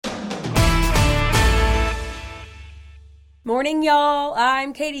Morning, y'all.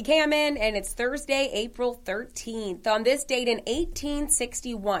 I'm Katie Kamen, and it's Thursday, April 13th. On this date in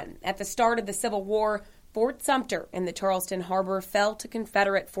 1861, at the start of the Civil War, Fort Sumter in the Charleston Harbor fell to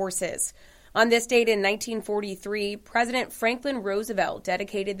Confederate forces. On this date in 1943, President Franklin Roosevelt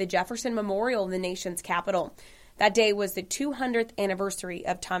dedicated the Jefferson Memorial in the nation's capital. That day was the 200th anniversary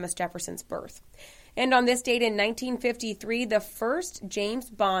of Thomas Jefferson's birth. And on this date in 1953, the first James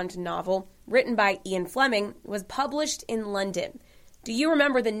Bond novel, written by Ian Fleming, was published in London. Do you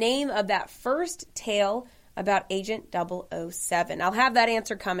remember the name of that first tale about Agent 007? I'll have that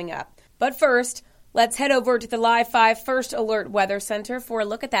answer coming up. But first, let's head over to the Live 5 First Alert Weather Center for a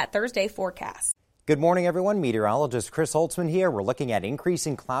look at that Thursday forecast. Good morning, everyone. Meteorologist Chris Holtzman here. We're looking at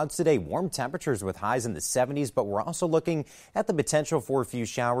increasing clouds today, warm temperatures with highs in the 70s, but we're also looking at the potential for a few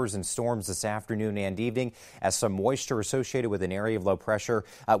showers and storms this afternoon and evening as some moisture associated with an area of low pressure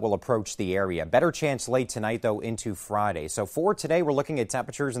will approach the area. Better chance late tonight, though, into Friday. So for today, we're looking at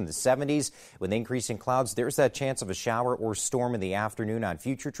temperatures in the 70s with increasing clouds. There's that chance of a shower or storm in the afternoon on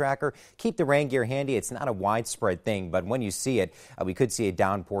Future Tracker. Keep the rain gear handy. It's not a widespread thing, but when you see it, we could see a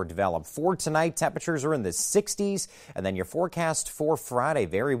downpour develop. For tonight, temperatures are in the 60s, and then your forecast for Friday,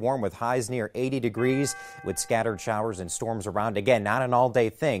 very warm with highs near 80 degrees with scattered showers and storms around. Again, not an all-day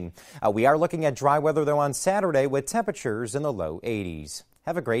thing. We are looking at dry weather, though, on Saturday with temperatures in the low 80s.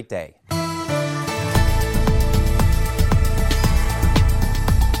 Have a great day.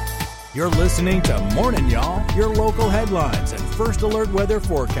 You're listening to Morning Y'all, your local headlines and first alert weather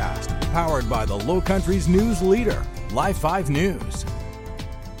forecast, powered by the Low Country's news leader, Live 5 News.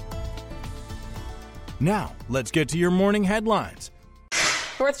 Now, let's get to your morning headlines.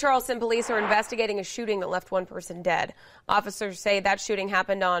 North Charleston police are investigating a shooting that left one person dead. Officers say that shooting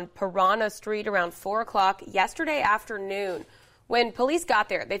happened on Piranha Street around 4 o'clock yesterday afternoon. When police got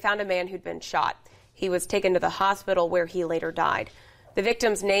there, they found a man who'd been shot. He was taken to the hospital where he later died. The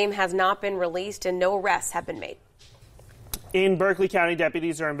victim's name has not been released and no arrests have been made. In Berkeley County,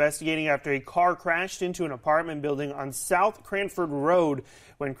 deputies are investigating after a car crashed into an apartment building on South Cranford Road.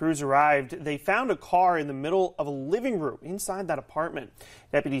 When crews arrived, they found a car in the middle of a living room inside that apartment.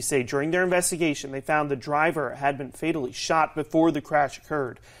 Deputies say during their investigation, they found the driver had been fatally shot before the crash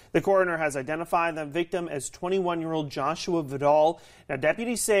occurred. The coroner has identified the victim as 21-year-old Joshua Vidal. Now,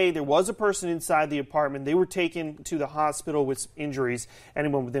 deputies say there was a person inside the apartment. They were taken to the hospital with injuries.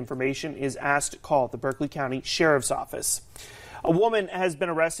 Anyone with information is asked to call the Berkeley County Sheriff's Office. A woman has been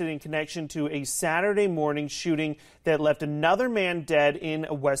arrested in connection to a Saturday morning shooting that left another man dead in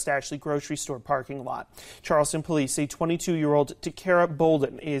a West Ashley grocery store parking lot. Charleston police say 22-year-old Takara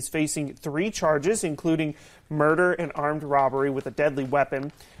Bolden is facing 3 charges, including murder and armed robbery with a deadly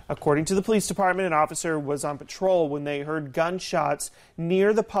weapon. According to the police department, an officer was on patrol when they heard gunshots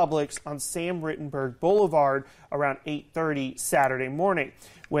near the Publix on Sam Rittenberg Boulevard around 8:30 Saturday morning.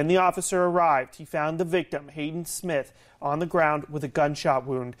 When the officer arrived, he found the victim, Hayden Smith, on the ground with a gunshot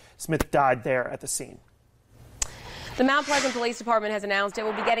wound. Smith died there at the scene. The Mount Pleasant Police Department has announced it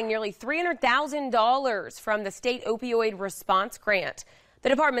will be getting nearly $300,000 from the state opioid response grant. The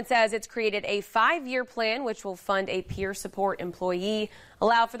department says it's created a 5-year plan which will fund a peer support employee,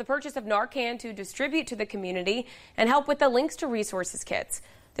 allow for the purchase of Narcan to distribute to the community, and help with the Links to Resources kits.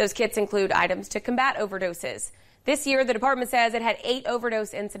 Those kits include items to combat overdoses. This year, the department says it had 8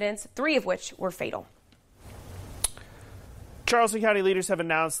 overdose incidents, 3 of which were fatal. Charleston County leaders have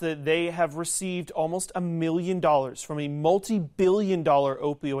announced that they have received almost $1 million from a multi-billion-dollar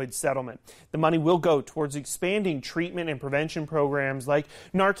opioid settlement. The money will go towards expanding treatment and prevention programs like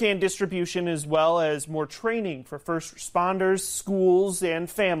Narcan distribution, as well as more training for first responders, schools, and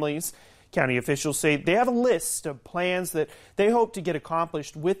families. County officials say they have a list of plans that they hope to get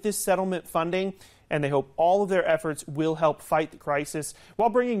accomplished with this settlement funding, and they hope all of their efforts will help fight the crisis while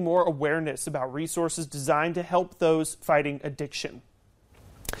bringing more awareness about resources designed to help those fighting addiction.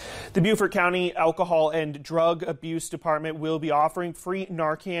 The Beaufort County Alcohol and Drug Abuse Department will be offering free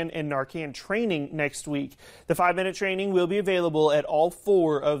Narcan and Narcan training next week. The 5-minute training will be available at all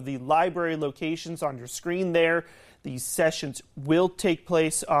 4 of the library locations on your screen there. These sessions will take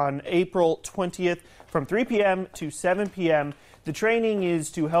place on April 20th from 3 p.m. to 7 p.m. The training is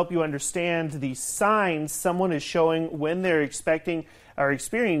to help you understand the signs someone is showing when they're experiencing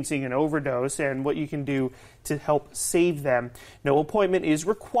an overdose and what you can do to help save them. No appointment is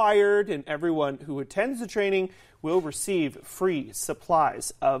required, and everyone who attends the training will receive free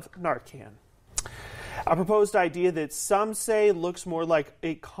supplies of Narcan. A proposed idea that some say looks more like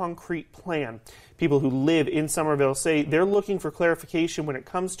a concrete plan. People who live in Somerville say they're looking for clarification when it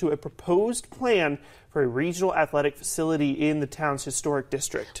comes to a proposed plan for a regional athletic facility in the town's historic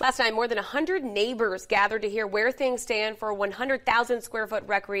district. Last night, more than 100 neighbors gathered to hear where things stand for a 100,000 square foot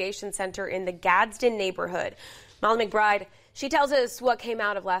recreation center in the Gadsden neighborhood. Molly McBride, she tells us what came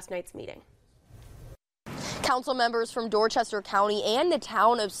out of last night's meeting. Council members from Dorchester County and the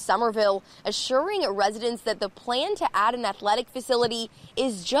town of Somerville assuring residents that the plan to add an athletic facility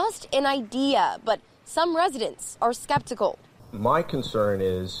is just an idea, but some residents are skeptical. My concern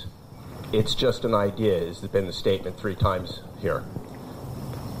is it's just an idea, has been the statement 3 times here.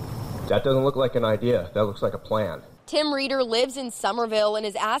 That doesn't look like an idea. That looks like a plan. Tim Reeder lives in Somerville and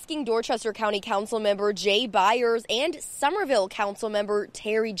is asking Dorchester County Council member Jay Byers and Somerville Council member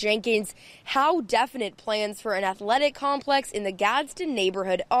Terry Jenkins how definite plans for an athletic complex in the Gadsden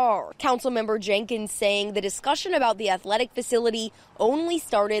neighborhood are. Council member Jenkins saying the discussion about the athletic facility only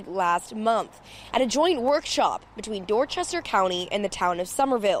started last month at a joint workshop between Dorchester County and the town of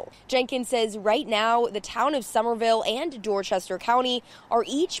Somerville. Jenkins says right now the town of Somerville and Dorchester County are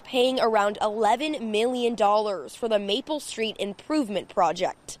each paying around $11 million for the Maple Street Improvement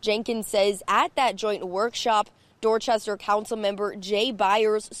Project. Jenkins says at that joint workshop, Dorchester Council member Jay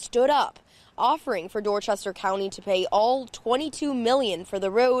Byers stood up, offering for Dorchester County to pay all $22 million for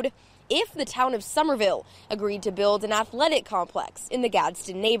the road if the town of Somerville agreed to build an athletic complex in the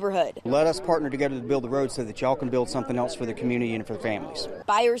Gadsden neighborhood. Let us partner together to build the road so that y'all can build something else for the community and for the families.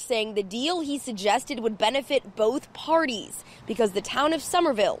 Byers saying the deal he suggested would benefit both parties because the town of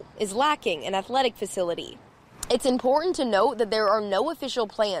Somerville is lacking an athletic facility. It's important to note that there are no official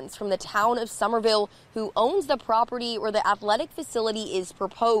plans from the town of Somerville, who owns the property where the athletic facility is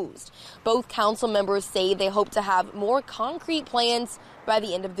proposed. Both council members say they hope to have more concrete plans by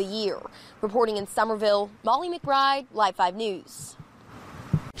the end of the year. Reporting in Somerville, Molly McBride, Live 5 News.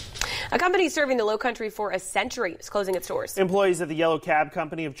 A company serving the Lowcountry for a century is closing its doors. Employees at the Yellow Cab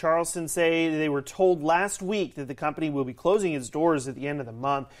Company of Charleston say they were told last week that the company will be closing its doors at the end of the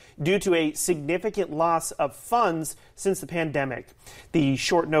month due to a significant loss of funds since the pandemic. The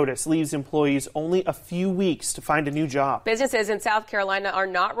short notice leaves employees only a few weeks to find a new job. Businesses in South Carolina are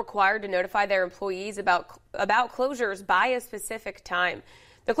not required to notify their employees about closures by a specific time.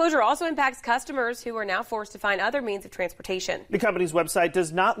 The closure also impacts customers who are now forced to find other means of transportation. The company's website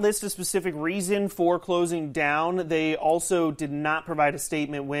does not list a specific reason for closing down. They also did not provide a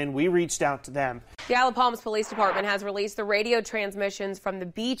statement when we reached out to them. The Isle of Palms Police Department has released the radio transmissions from the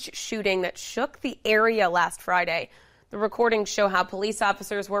beach shooting that shook the area last Friday. The recordings show how police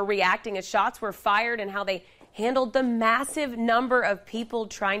officers were reacting as shots were fired and how they handled the massive number of people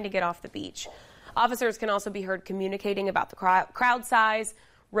trying to get off the beach. Officers can also be heard communicating about the crowd size,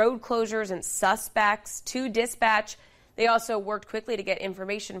 road closures, and suspects to dispatch. They also worked quickly to get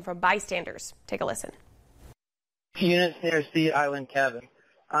information from bystanders. Take a listen. Units near Sea Island Cabin.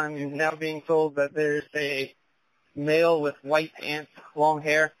 I'm now being told that there's a male with white pants, long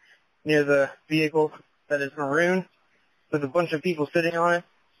hair, near the vehicle that is maroon, with a bunch of people sitting on it.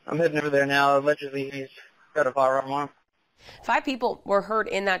 I'm heading over there now. Allegedly, he's got a firearm on him. 5 people were hurt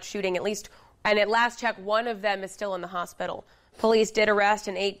in that shooting, at least, and at last check, one of them is still in the hospital. Police did arrest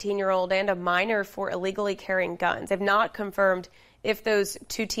an 18-year-old and a minor for illegally carrying guns. They've not confirmed if those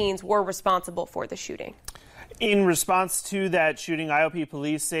 2 teens were responsible for the shooting. In response to that shooting, IOP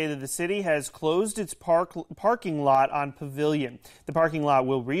police say that the city has closed its parking lot on Pavilion. The parking lot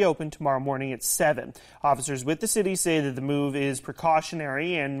will reopen tomorrow morning at 7. Officers with the city say that the move is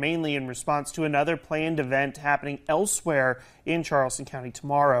precautionary and mainly in response to another planned event happening elsewhere in Charleston County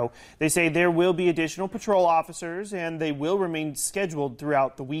tomorrow. They say there will be additional patrol officers and they will remain scheduled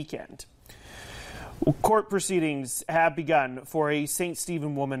throughout the weekend. Court proceedings have begun for a St.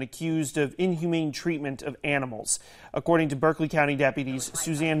 Stephen woman accused of inhumane treatment of animals. According to Berkeley County deputies,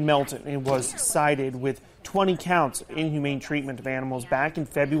 Suzanne Melton, it was cited with 20 counts of inhumane treatment of animals back in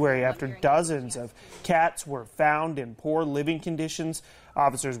February after dozens of cats were found in poor living conditions.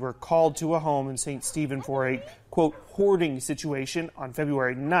 Officers were called to a home in St. Stephen for a, quote, hoarding situation on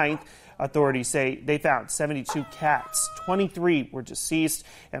February 9th. Authorities say they found 72 cats, 23 were deceased,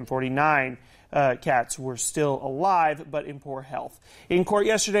 and 49 cats were still alive but in poor health. In court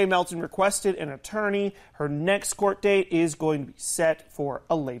yesterday, Melton requested an attorney. Her next court date is going to be set for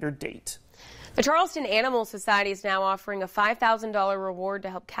a later date. The Charleston Animal Society is now offering a $5,000 reward to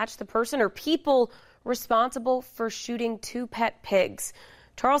help catch the person or people responsible for shooting 2 pet pigs.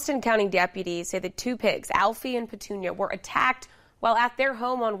 Charleston County deputies say the 2 pigs, Alfie and Petunia, were attacked while at their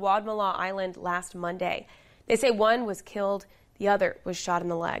home on Wadmalaw Island last Monday. They say one was killed, the other was shot in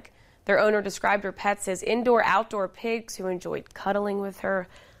the leg. Their owner described her pets as indoor-outdoor pigs who enjoyed cuddling with her.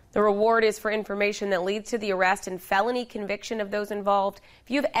 The reward is for information that leads to the arrest and felony conviction of those involved. If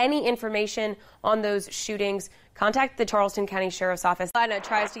you have any information on those shootings, contact the Charleston County Sheriff's Office. Carolina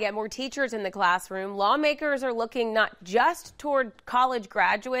tries to get more teachers in the classroom. Lawmakers are looking not just toward college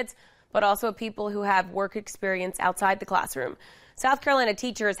graduates, but also people who have work experience outside the classroom. South Carolina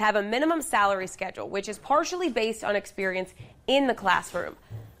teachers have a minimum salary schedule, which is partially based on experience in the classroom.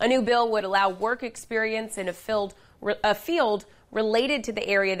 A new bill would allow work experience in a field related to the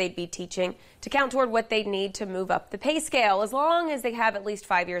area they'd be teaching to count toward what they'd need to move up the pay scale, as long as they have at least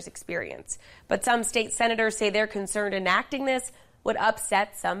 5 years experience. But some state senators say they're concerned enacting this would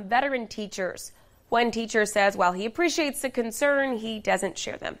upset some veteran teachers. One teacher says while he appreciates the concern, he doesn't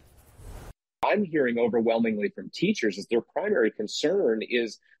share them. I'm hearing overwhelmingly from teachers is their primary concern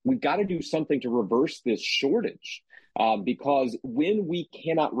is we've got to do something to reverse this shortage. Because when we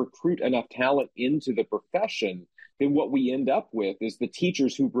cannot recruit enough talent into the profession, then what we end up with is the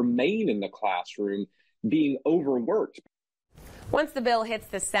teachers who remain in the classroom being overworked. Once the bill hits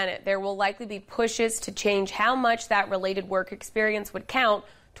the Senate, there will likely be pushes to change how much that related work experience would count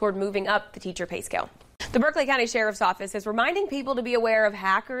toward moving up the teacher pay scale. The Berkeley County Sheriff's Office is reminding people to be aware of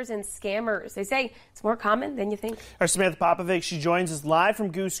hackers and scammers. They say it's more common than you think. Our Samantha Popovic, she joins us live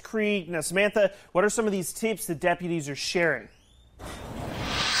from Goose Creek. Now, Samantha, what are some of these tips that deputies are sharing?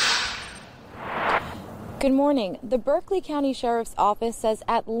 Good morning. The Berkeley County Sheriff's Office says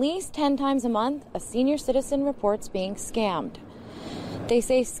at least 10 times a month, a senior citizen reports being scammed. They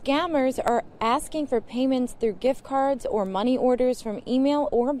say scammers are asking for payments through gift cards or money orders from email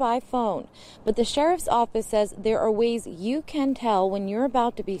or by phone. But the Sheriff's Office says there are ways you can tell when you're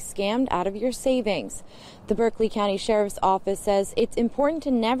about to be scammed out of your savings. The Berkeley County Sheriff's Office says it's important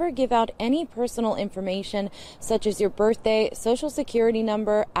to never give out any personal information such as your birthday, social security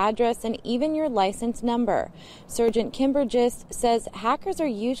number, address, and even your license number. Sergeant Kimber Gist says hackers are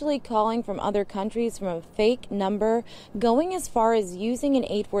usually calling from other countries from a fake number, going as far as using an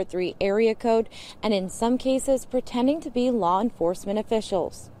 843 area code, and in some cases pretending to be law enforcement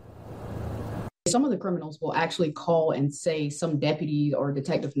officials. Some of the criminals will actually call and say some deputy or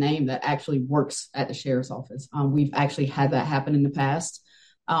detective name that actually works at the sheriff's office. We've actually had that happen in the past.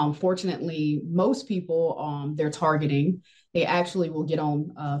 Fortunately, most people they're targeting, they actually will get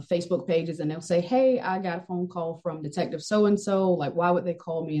on Facebook pages and they'll say, hey, I got a phone call from Detective so-and-so. Like, why would they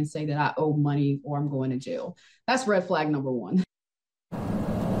call me and say that I owe money or I'm going to jail? That's red flag number one.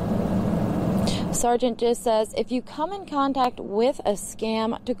 Sergeant Gist says if you come in contact with a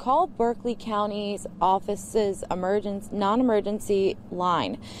scam, to call Berkeley County's office's non-emergency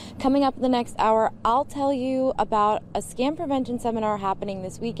line. Coming up in the next hour, I'll tell you about a scam prevention seminar happening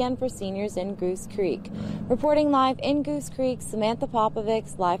this weekend for seniors in Goose Creek. Reporting live in Goose Creek, Samantha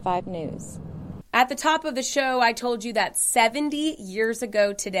Popovic, Live 5 News. At the top of the show, I told you that 70 years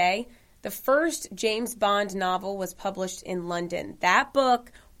ago today, the first James Bond novel was published in London. That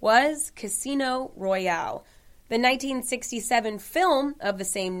book was Casino Royale. The 1967 film of the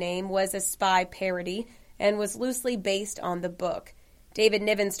same name was a spy parody and was loosely based on the book. David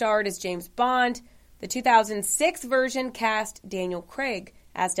Niven starred as James Bond. The 2006 version cast Daniel Craig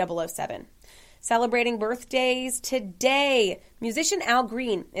as 007. Celebrating birthdays today, musician Al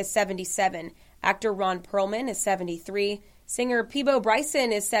Green is 77. Actor Ron Perlman is 73. Singer Peabo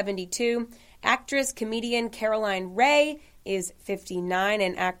Bryson is 72. Actress, comedian Caroline Rhea is 59,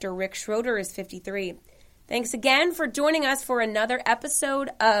 and actor Rick Schroeder is 53. Thanks again for joining us for another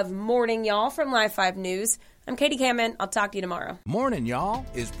episode of Morning Y'all from Live 5 News. I'm Katie Kamen. I'll talk to you tomorrow. Morning Y'all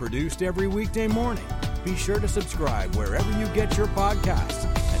is produced every weekday morning. Be sure to subscribe wherever you get your podcasts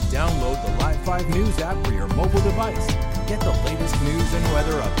and download the Live 5 News app for your mobile device. Get the latest news and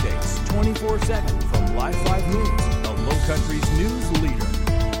weather updates 24/7 from Live 5 News, the Lowcountry's news leader.